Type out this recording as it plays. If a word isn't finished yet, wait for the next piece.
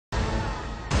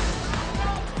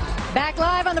Back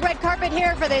live on the red carpet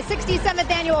here for the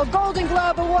 67th Annual Golden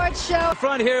Globe Awards show.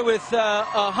 Front here with a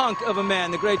hunk of a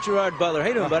man, the great Gerard Butler. How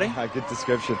you doing, buddy? Good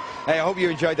description. Hey, I hope you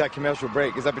enjoyed that commercial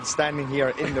break, because I've been standing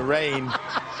here in the rain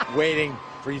waiting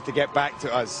for you to get back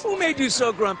to us. Who made you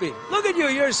so grumpy? Look at you.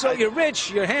 You're rich,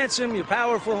 you're handsome, you're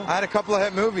powerful. I had a couple of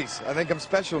hit movies. I think I'm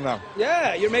special now.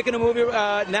 Yeah, you're making a movie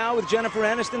now with Jennifer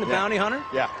Aniston, The Bounty Hunter?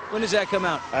 Yeah. When does that come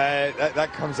out?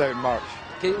 That comes out in March.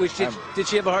 Did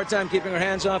she have a hard time keeping her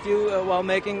hands off you while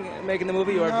making the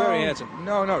movie? You are very handsome.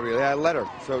 No, not really. I let her,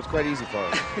 so it's quite easy for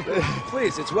her.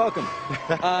 Please, it's welcome.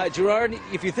 Gerard,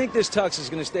 if you think this tux is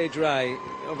going to stay dry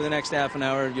over the next half an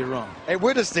hour, you're wrong. It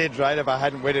would have stayed dry if I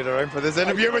hadn't waited around for this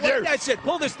interview with you. That's it.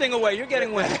 Pull this thing away. You're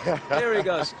getting wet. There he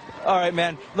goes. All right,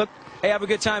 man. Look, hey, have a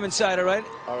good time inside, all right?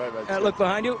 All right, man. Look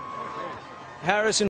behind you. Harrison.